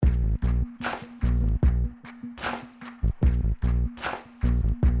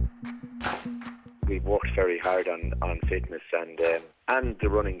worked very hard on fitness and the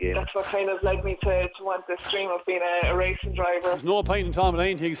running game. That's what kind of led me to want this dream of being a racing driver. There's no point in talking about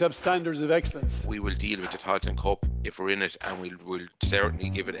anything except standards of excellence. We will deal with the Tailteann Cup if we're in it, and we'll certainly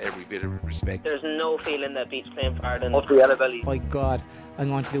give it every bit of respect. There's no feeling that beats playing for Ireland up the yellow belly. By God, I'm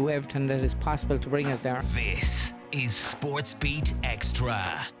going to do everything that is possible to bring us there. This is SportsBeat Xtra.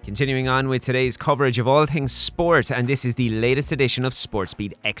 Continuing on with today's coverage of all things sport, and this is the latest edition of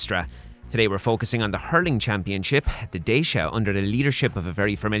SportsBeat Xtra. Today we're focusing on the hurling championship, the Daysha, under the leadership of a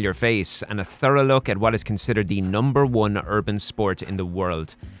very familiar face, and a thorough look at what is considered the number one urban sport in the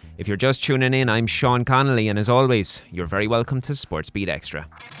world. If you're just tuning in, I'm Sean Connolly, and as always, you're very welcome to SportsBeat Xtra.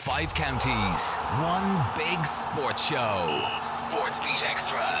 5 counties, one big sports show. SportsBeat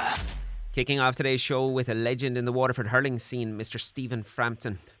Xtra. Kicking off today's show with a legend in the Waterford hurling scene, Mr. Stephen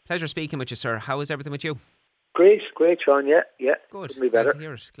Frampton. Pleasure speaking with you, sir. How is everything with you? Great, Sean. Yeah. Good. Couldn't be better.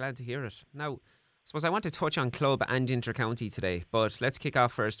 Glad to hear it. Now, I suppose I want to touch on club and inter-county today, but let's kick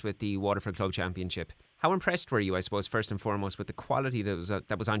off first with the Waterford Club Championship. How impressed were you, I suppose, first and foremost, with the quality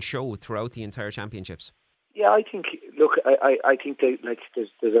that was on show throughout the entire championships? Yeah, I think. Look, I think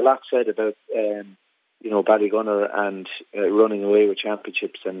there's a lot said about Ballygunner and running away with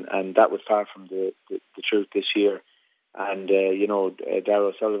championships, and that was far from the truth this year. And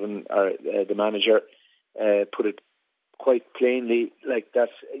Darragh O'Sullivan, the manager, put it quite plainly like that.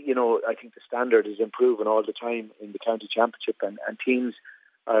 I think the standard is improving all the time in the county championship, and teams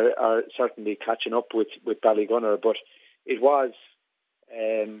are certainly catching up with Ballygunner. But it was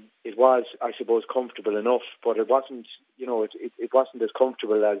I suppose comfortable enough, but it wasn't it wasn't as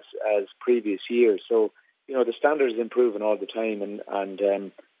comfortable as previous years. So the standard is improving all the time, and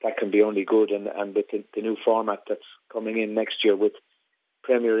that can be only good. And with the new format that's coming in next year with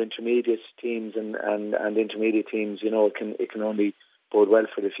Premier Intermediate teams and intermediate teams, it can only bode well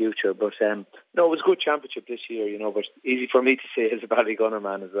for the future. But it was a good championship this year, but easy for me to say as a Ballygunner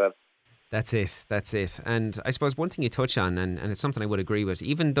man as well. That's it. And I suppose one thing you touch on, and it's something I would agree with,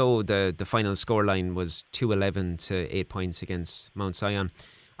 even though the final scoreline was 2-11 to 8 points against Mount Sion,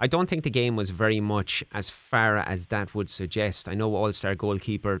 I don't think the game was very much as far as that would suggest. I know All-Star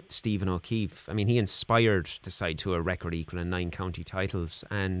goalkeeper Stephen O'Keefe, he inspired the side to a record equal in 9 county titles,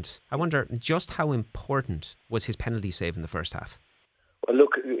 and I wonder just how important was his penalty save in the first half? Well,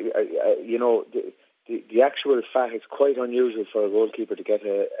 look, the actual fact, it's quite unusual for a goalkeeper to get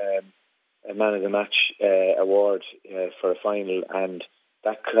a man of the match award for a final, and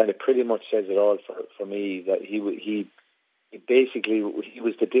that kind of pretty much says it all for me, that he was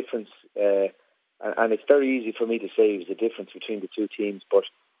the difference, and it's very easy for me to say he was the difference between the two teams, but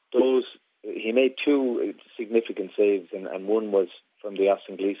he made 2 significant saves, and one was from the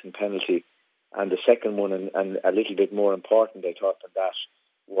Austin Gleeson penalty, and the second one, and a little bit more important I thought than that,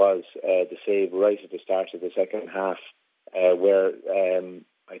 was the save right at the start of the second half, where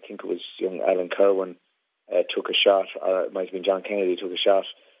I think it was young Alan Kerwin took a shot, or it might have been John Kennedy took a shot,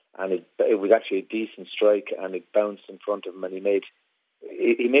 and it was actually a decent strike, and it bounced in front of him, and he made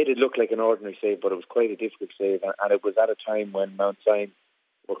it look like an ordinary save, but it was quite a difficult save, and it was at a time when Mount Sion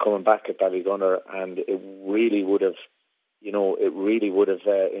were coming back at Ballygunner, and it really would have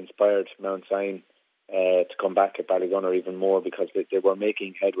inspired Mount Sion to come back at Ballygunner even more, because they were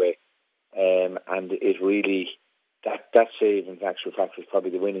making headway, and it really that save in actual fact was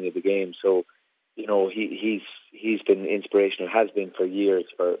probably the winning of the game. So he's been inspirational, has been for years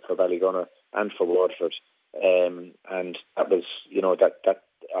for Ballygunner and for Waterford, and that was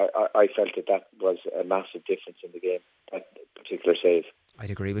I felt that was a massive difference in the game, that particular save. I'd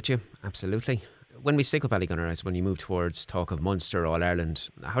agree with you, absolutely. When we stick with Ballygunner, as when you move towards talk of Munster, All Ireland,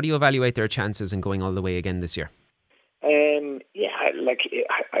 how do you evaluate their chances in going all the way again this year?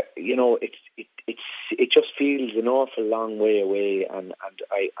 It just feels an awful long way away, and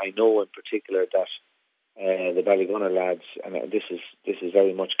I know in particular that the Ballygunner lads, and this is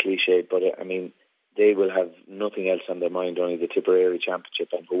very much cliched, but they will have nothing else on their mind, only the Tipperary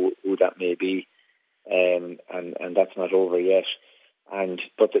Championship and who that may be, and that's not over yet.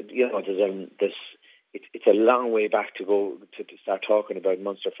 But it's a long way back to go to start talking about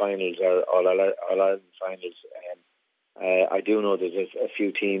Munster finals or All Ireland finals. I do know there's a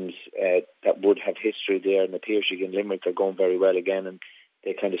few teams that would have history there, and the Pearshig and Limerick are going very well again, and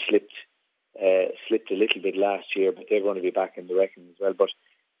they kind of slipped a little bit last year, but they're going to be back in the reckoning as well. But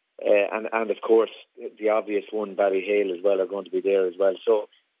and of course the obvious one, Ballyhale as well, are going to be there as well. So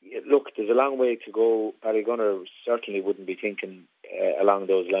look, there's a long way to go. Ballygunner certainly wouldn't be thinking along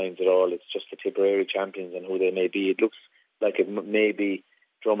those lines at all. It's just the Tipperary champions and who they may be. It looks like it may be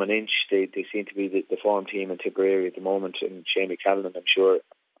Drum and Inch. They seem to be the form team in Tipperary at the moment, and Shane McCallan, I'm sure,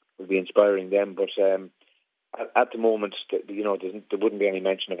 be inspiring them. But at the moment, there wouldn't be any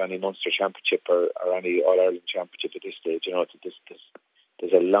mention of any Munster Championship or any All Ireland Championship at this stage.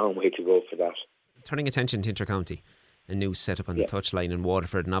 There's a long way to go for that. Turning attention to Intercounty, a new setup on the touchline in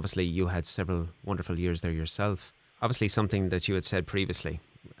Waterford, and obviously you had several wonderful years there yourself. Obviously something that you had said previously,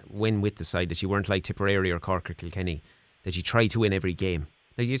 when with the side, that you weren't like Tipperary or Cork or Kilkenny, that you try to win every game.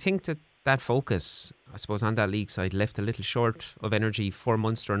 Now, do you think that focus, I suppose, on that league side left a little short of energy for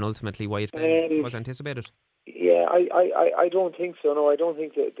Munster and ultimately why it was anticipated? Yeah, I don't think so. No, I don't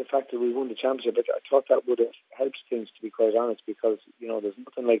think that the fact that we won the championship, I thought that would have helped things, to be quite honest, because there's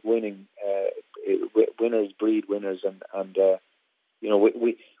nothing like winning. Winners breed winners, and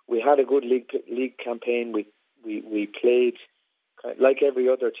we had a good league campaign. We played like every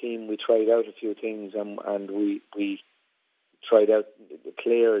other team. We tried out a few things, and we tried out the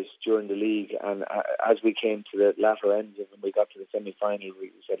players during the league. And as we came to the latter ends of when we got to the semi-final,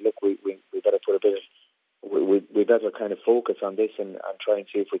 we said, look, we better put a bit of we better kind of focus on this and try and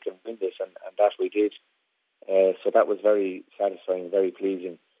see if we can win this, and that we did. So that was very satisfying, very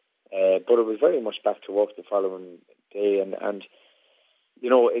pleasing. But it was very much back to work the following day, and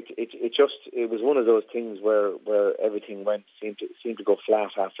it was one of those things where everything seemed to go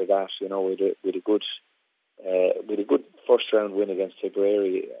flat after that. With a good first round win against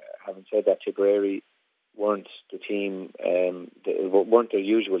Tipperary. Having said that, Tipperary weren't the team, weren't their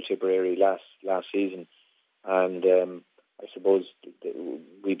usual Tipperary last season. And I suppose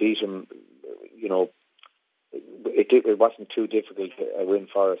we beat them. It wasn't too difficult a win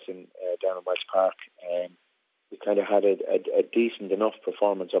for us down in Welsh Park. We kind of had a decent enough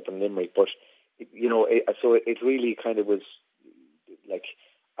performance up in Limerick, but so it really kind of was like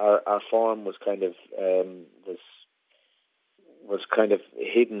our form was kind of was kind of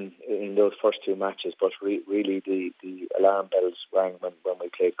hidden in those first two matches. But really the alarm bells rang when we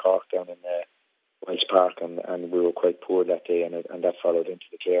played Cork down in Welsh Park, and we were quite poor that day, and that followed into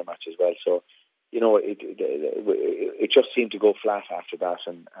the Clare match as well. So, it just seemed to go flat after that,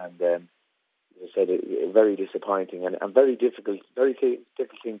 and as I said, very disappointing and very difficult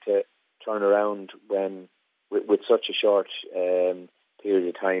thing to turn around when with such a short period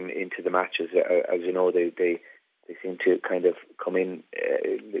of time into the matches. As you know, they seem to kind of come in,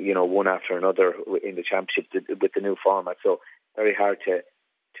 one after another in the championship with the new format. So very hard to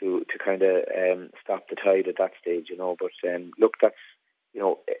kind of stop the tide at that stage, But look, that's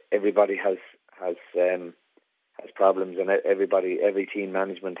everybody has problems, and every team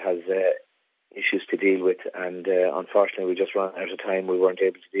management has issues to deal with, and unfortunately we just ran out of time. We weren't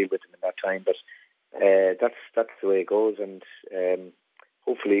able to deal with them in that time, but that's the way it goes, and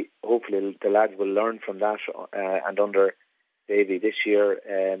hopefully the lads will learn from that, and under Davy this year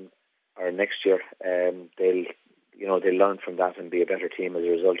or next year, they'll learn from that and be a better team as a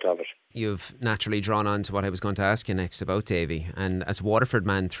result of it. You've naturally drawn on to what I was going to ask you next about Davy, and as a Waterford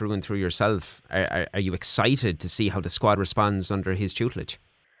man through and through yourself, are you excited to see how the squad responds under his tutelage?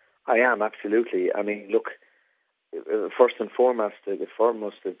 I am, absolutely. I mean, look, first and foremost, there's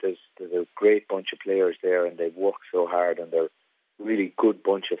a great bunch of players there, and they've worked so hard, and they're really good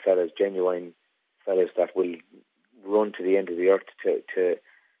bunch of fellas, genuine fellas that will run to the end of the earth to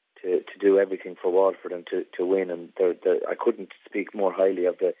do everything for Waterford and to win. And I couldn't speak more highly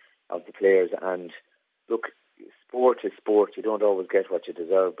of the players. And look, sport is sport. You don't always get what you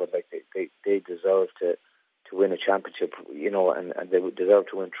deserve, but like they deserve to win a championship, and they would deserve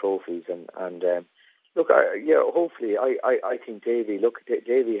to win trophies. And look, hopefully, I think Davy. Look,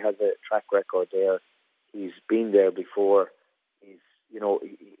 Davy has a track record there. He's been there before. He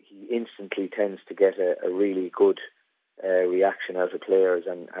instantly tends to get a really good reaction out of players,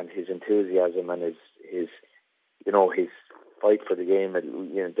 and his enthusiasm and his fight for the game.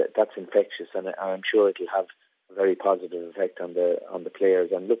 That's infectious, and I'm sure it'll have a very positive effect on the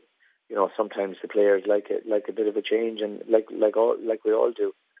players. And look, sometimes the players like a bit of a change, and like we all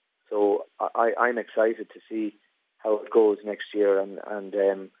do. So I'm excited to see how it goes next year, and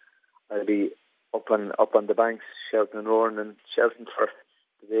I'll be up on the banks shouting and roaring and shouting for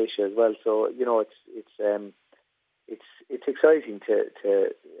the Asia as well. So it's exciting to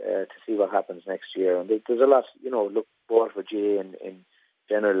see what happens next year. And there's a lot. Look, Waterford GA in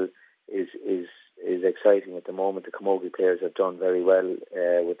general is exciting at the moment. The Camogie players have done very well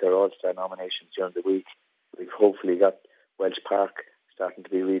with their All-Star nominations during the week. We've hopefully got Welsh Park starting to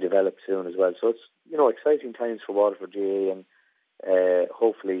be redeveloped soon as well. So it's exciting times for Waterford GA, and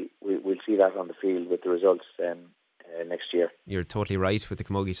hopefully we'll see that on the field with the results next year. You're totally right with the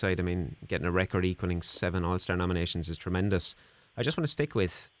Camogie side. I mean, getting a record equaling 7 All-Star nominations is tremendous. I just want to stick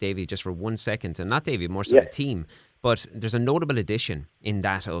with Davy just for 1 second, and not Davy, more so the team. But there's a notable addition in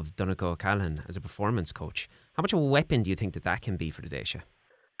that of Donncha O'Callaghan as a performance coach. How much of a weapon do you think that can be for the Daisha?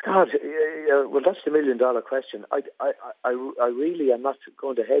 God, well, that's the $1 million question. I really am not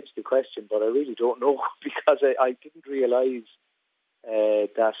going to hedge the question, but I really don't know because I didn't realise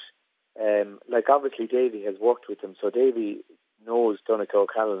that. Like obviously Davy has worked with him, so Davy knows Donncha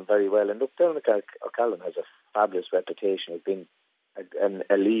O'Callaghan very well. And look, Donncha O'Callaghan has a fabulous reputation. Has been an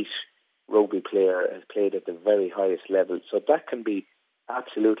elite rugby player, has played at the very highest level. So that can be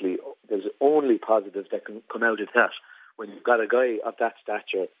absolutely, there's only positives that can come out of that when you've got a guy of that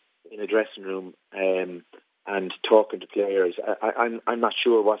stature in a dressing room and talking to players. I'm not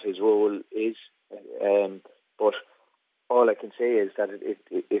sure what his role is, but all I can say is that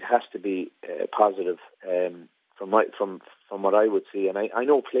it has to be positive from what I would see. And I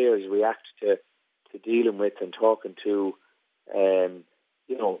know players react to dealing with and talking to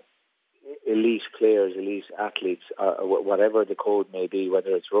elite players, elite athletes, whatever the code may be,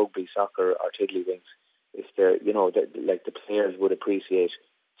 whether it's rugby, soccer or tiddlywinks. If they're, like the players would appreciate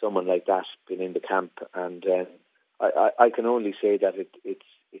someone like that being in the camp. And I can only say that it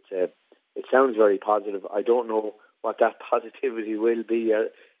sounds very positive. I don't know what that positivity will be.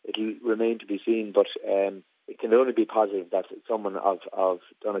 It'll remain to be seen, but it can only be positive that someone of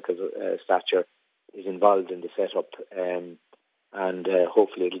Donncha's stature is involved in the setup, and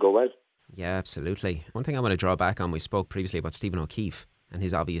hopefully it'll go well. Yeah, absolutely. One thing I want to draw back on, we spoke previously about Stephen O'Keefe and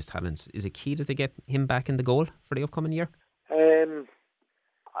his obvious talents. Is it key that they get him back in the goal for the upcoming year?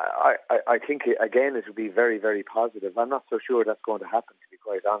 I think, again, it would be very, very positive. I'm not so sure that's going to happen, to be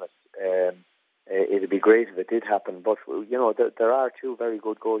quite honest. It would be great if it did happen, but there are two very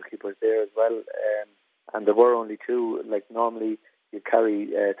good goalkeepers there as well, and there were only two. Like normally you carry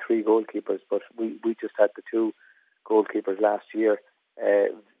three goalkeepers, but we just had the two goalkeepers last year,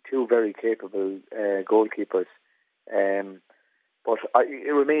 two very capable goalkeepers. But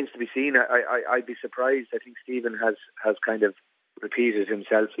it remains to be seen. I'd be surprised. I think Stephen has kind of repeated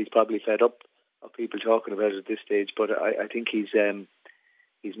himself. He's probably fed up of people talking about it at this stage, but I think he's made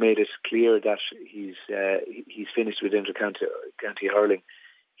it clear that he's finished with inter-county hurling.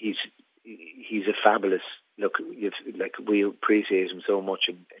 He's a fabulous look. We appreciate him so much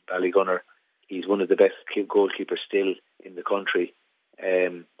in Ballygunner. He's one of the best goalkeepers still in the country.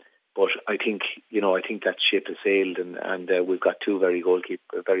 But I think that ship has sailed, and we've got two very good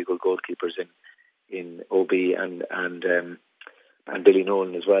goalkeepers in OB and Billy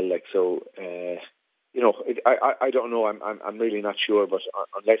Nolan as well. I don't know. I'm really not sure. But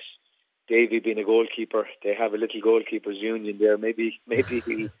unless Davy being a goalkeeper, they have a little goalkeepers union there. Maybe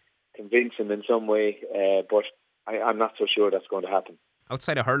he'll convince him in some way. But I'm not so sure that's going to happen.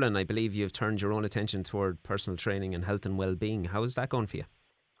 Outside of hurling, I believe you've turned your own attention toward personal training and health and well-being. How is that going for you?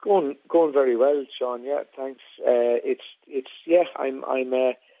 Going very well, Sean. Yeah, thanks.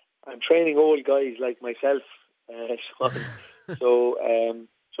 I'm training old guys like myself, Sean. So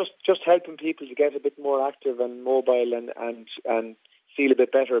just helping people to get a bit more active and mobile and feel a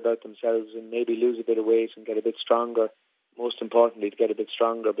bit better about themselves and maybe lose a bit of weight and get a bit stronger. Most importantly, to get a bit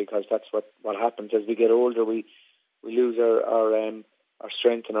stronger, because that's what happens as we get older. We lose our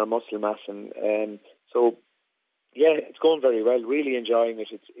strength and our muscle mass, and so. Yeah, it's going very well. Really enjoying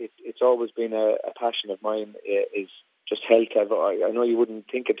it. It's always been a passion of mine. Is just health. I know you wouldn't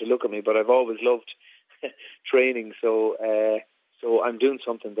think it to look at me, but I've always loved training. So I'm doing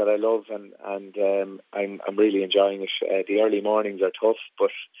something that I love, and I'm really enjoying it. The early mornings are tough,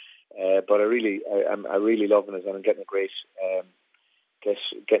 but I'm really loving it, and I'm getting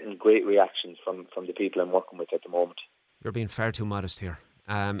getting great reactions from the people I'm working with at the moment. You're being far too modest here.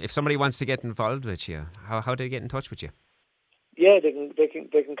 If somebody wants to get involved with you, how do they get in touch with you? Yeah, they can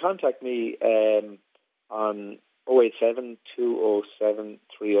contact me on 087 207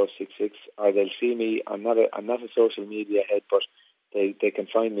 3066, or they'll see me. I'm not a social media head, but they can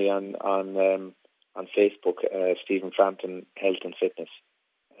find me on Facebook, Stephen Frampton Health and Fitness.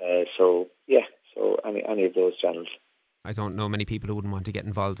 So any of those channels. I don't know many people who wouldn't want to get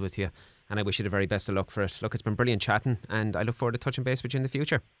involved with you, and I wish you the very best of luck for it. Look, it's been brilliant chatting, and I look forward to touching base with you in the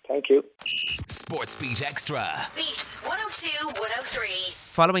future. Thank you. SportsBeat Extra. Beat 102, 103.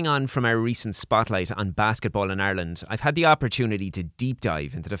 Following on from our recent spotlight on basketball in Ireland, I've had the opportunity to deep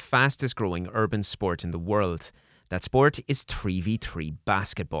dive into the fastest growing urban sport in the world. That sport is 3v3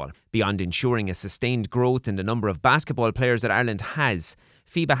 basketball. Beyond ensuring a sustained growth in the number of basketball players that Ireland has,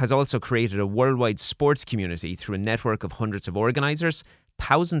 FIBA has also created a worldwide sports community through a network of hundreds of organisers,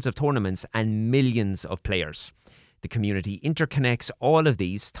 thousands of tournaments and millions of players. The community interconnects all of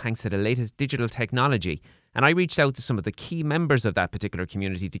these thanks to the latest digital technology, And I reached out to some of the key members of that particular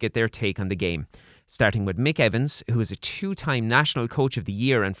community to get their take on the game. Starting with Mick Evans, who is a 2-time National Coach of the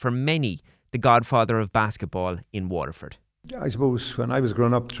Year and for many, the godfather of basketball in Waterford. I suppose when I was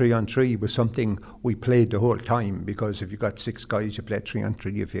growing up, 3-on-3 was something we played the whole time, because if you got 6 guys, you played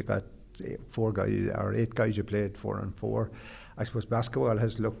 3-on-3. If you got 4 guys or 8 guys, you played 4-on-4. I suppose basketball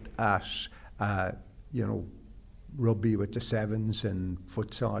has looked at, rugby with the sevens and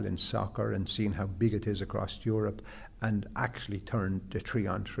futsal and soccer, and seen how big it is across Europe, and actually turned the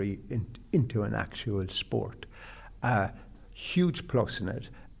 3-on-3 into an actual sport. Huge plus in it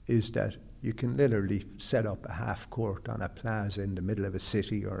is that you can literally set up a half court on a plaza in the middle of a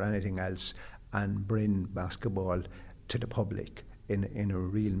city or anything else and bring basketball to the public in a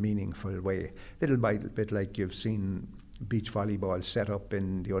real meaningful way. Little by little bit like you've seen beach volleyball set up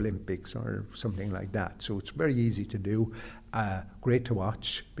in the Olympics or something like that. So it's very easy to do, great to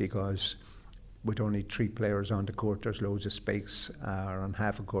watch, because with only 3 players on the court, there's loads of space, or on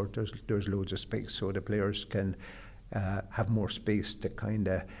half a court there's loads of space, so the players can have more space to kind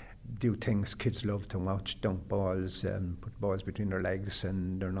of do things kids love to watch, dunk balls, put balls between their legs,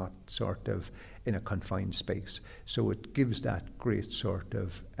 and they're not sort of in a confined space. So it gives that great sort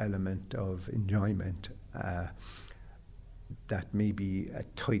of element of enjoyment that maybe a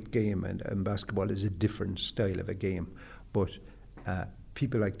tight game, and basketball is a different style of a game, but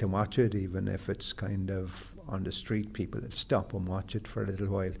people like to watch it, even if it's kind of on the street. People will stop and watch it for a little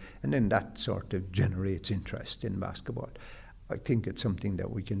while, and then that sort of generates interest in basketball. I think it's something that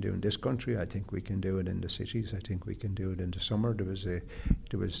we can do in this country. I think we can do it in the cities. I think we can do it in the summer.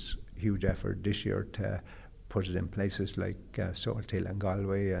 There was huge effort this year to put it in places like Salthill and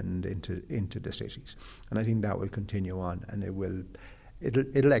Galway and into the cities. And I think that will continue on, and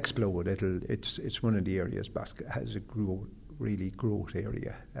it'll explode. It's one of the areas has a growth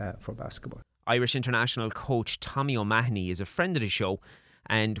area for basketball. Irish international coach Tommy O'Mahony is a friend of the show,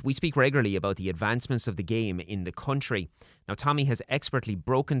 and we speak regularly about the advancements of the game in the country. Now, Tommy has expertly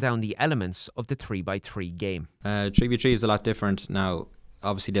broken down the elements of the 3x3 game. 3v3 is a lot different now.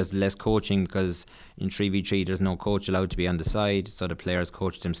 Obviously, there's less coaching, because in 3v3 there's no coach allowed to be on the side, so the players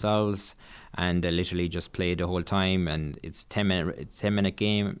coach themselves, and they literally just play the whole time, and it's 10-minute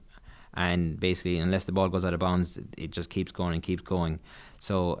game, and basically unless the ball goes out of bounds, it just keeps going and keeps going.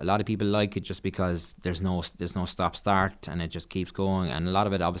 So a lot of people like it just because there's no stop start, and it just keeps going. And a lot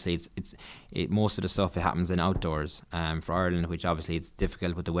of it, obviously, most of the stuff, it happens in outdoors. For Ireland, which obviously it's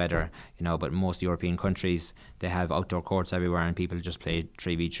difficult with the weather, but most European countries, they have outdoor courts everywhere, and people just play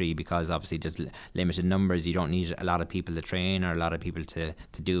 3v3 because obviously there's limited numbers. You don't need a lot of people to train or a lot of people to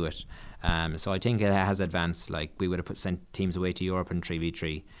do it. So I think it has advanced. Like, we would have sent teams away to Europe in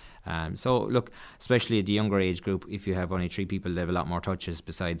 3v3. So look, especially at the younger age group, if you have only 3 people, they have a lot more touches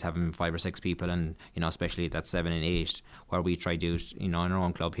besides having 5 or 6 people, and especially at that 7 and 8, where we try to do in our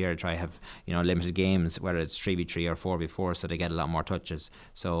own club here, try have limited games, whether it's 3v3 or 4v4, so they get a lot more touches.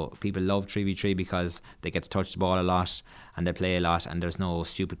 So people love 3v3 because they get to touch the ball a lot and they play a lot, and there's no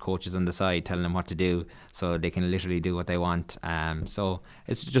stupid coaches on the side telling them what to do, so they can literally do what they want. So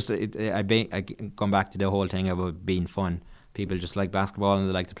it's just going back to the whole thing about being fun. People just like basketball, and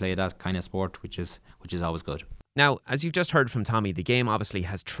they like to play that kind of sport, which is always good. Now, as you've just heard from Tommy, the game obviously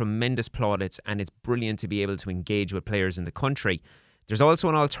has tremendous plaudits, and it's brilliant to be able to engage with players in the country. There's also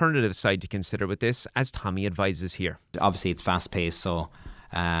an alternative side to consider with this, as Tommy advises here. Obviously, it's fast-paced, so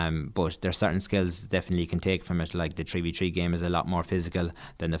but there's certain skills definitely you can take from it. Like the 3v3 game is a lot more physical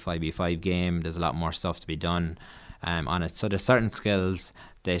than the 5v5 game. There's a lot more stuff to be done on it. So there's certain skills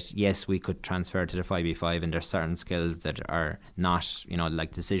that, yes, we could transfer to the 5v5, and there's certain skills that are not,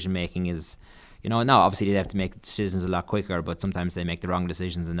 like decision making is, now obviously they have to make decisions a lot quicker, but sometimes they make the wrong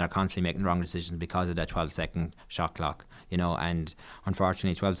decisions, and they're constantly making the wrong decisions because of that 12-second shot clock, and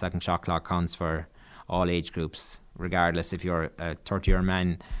unfortunately 12-second shot clock counts for all age groups, regardless if you're a 30-year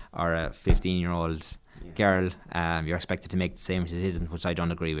man or a 15-year-old girl. You're expected to make the same decisions, which I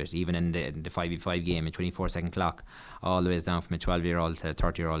don't agree with. Even in the 5v5 game, a 24-second clock, all the way down from a 12-year-old to a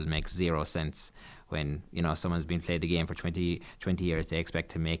 30-year-old makes zero sense. When someone's been played the game for 20 years, they expect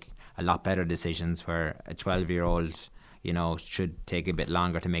to make a lot better decisions, where a 12-year-old should take a bit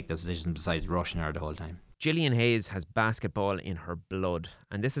longer to make those decisions besides rushing her the whole time. Gillian Hayes has basketball in her blood,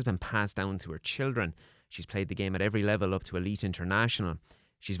 and this has been passed down to her children. She's played the game at every level up to elite international.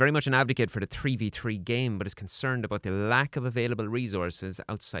 She's very much an advocate for the 3v3 game, but is concerned about the lack of available resources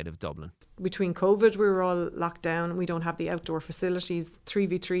outside of Dublin. Between COVID, we were all locked down. We don't have the outdoor facilities.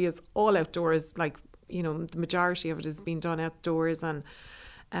 3v3 is all outdoors. The majority of it is being done outdoors. And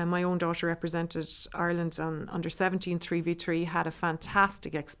my own daughter represented Ireland on under 17 3v3, had a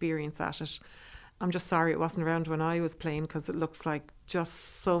fantastic experience at it. I'm just sorry it wasn't around when I was playing, because it looks like just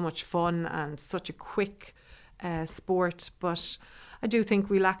so much fun and such a quick sport. But I do think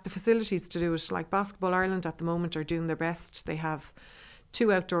we lack the facilities to do it. Like Basketball Ireland at the moment are doing their best. They have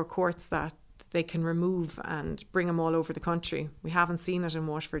 2 outdoor courts that they can remove and bring them all over the country. We haven't seen it in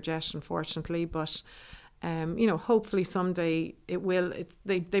Waterford yet, unfortunately, but hopefully someday it will.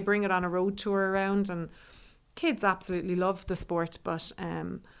 They bring it on a road tour around, and kids absolutely love the sport, but I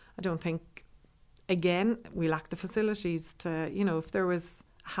don't think, again, we lack the facilities to, if there was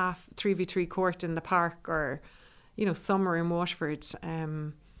half 3v3 court in the park, or somewhere in Waterford,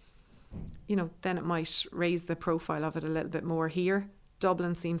 then it might raise the profile of it a little bit more here.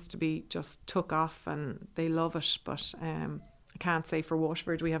 Dublin seems to be just took off and they love it, but I can't say for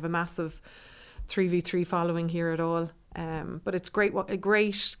Waterford we have a massive 3v3 following here at all. But it's a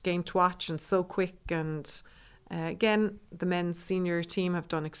great game to watch, and so quick. And again, the men's senior team have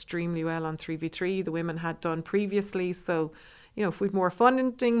done extremely well on 3v3. The women had done previously. So, if we had more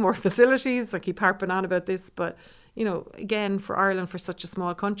funding, more facilities, I keep harping on about this, but again, for Ireland, for such a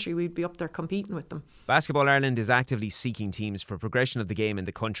small country, we'd be up there competing with them. Basketball Ireland is actively seeking teams for progression of the game in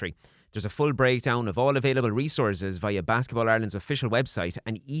the country. There's a full breakdown of all available resources via Basketball Ireland's official website,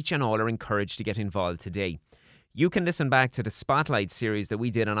 and each and all are encouraged to get involved today. You can listen back to the Spotlight series that we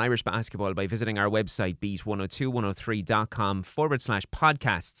did on Irish basketball by visiting our website,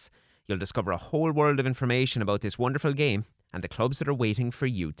 beat102103.com/podcasts. You'll discover a whole world of information about this wonderful game and the clubs that are waiting for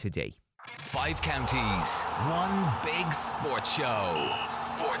you today. 5 counties, one big sports show.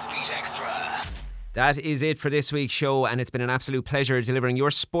 SportsBeat Extra. That is it for this week's show, and it's been an absolute pleasure delivering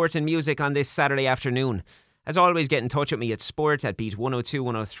your sport and music on this Saturday afternoon. As always, get in touch with me at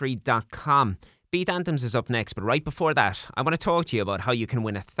sport@beat102103.com. Beat Anthems is up next, but right before that, I want to talk to you about how you can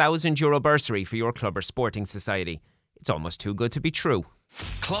win a €1,000 bursary for your club or sporting society. It's almost too good to be true.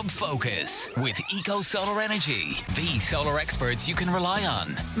 Club Focus with Eco Solar Energy. The solar experts you can rely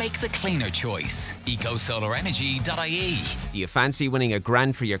on. Make the cleaner choice. EcoSolarEnergy.ie. Do you fancy winning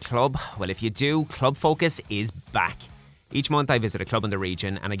 $1,000 for your club? Well, if you do, Club Focus is back. Each month I visit a club in the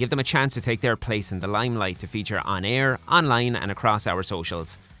region and I give them a chance to take their place in the limelight to feature on air, online and across our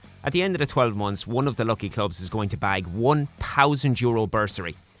socials. At the end of the 12 months, one of the lucky clubs is going to bag €1,000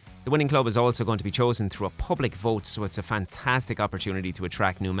 bursary. The winning club is also going to be chosen through a public vote, so it's a fantastic opportunity to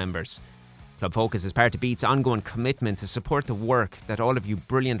attract new members. Club Focus is part of Beat's ongoing commitment to support the work that all of you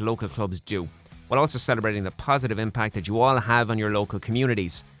brilliant local clubs do, while also celebrating the positive impact that you all have on your local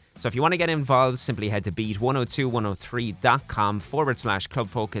communities. So if you want to get involved, simply head to beat102103.com/Club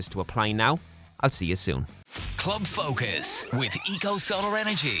Focus to apply now. I'll see you soon. Club Focus with Eco Solar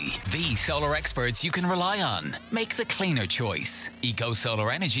Energy. The solar experts you can rely on. Make the cleaner choice.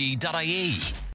 EcoSolarEnergy.ie.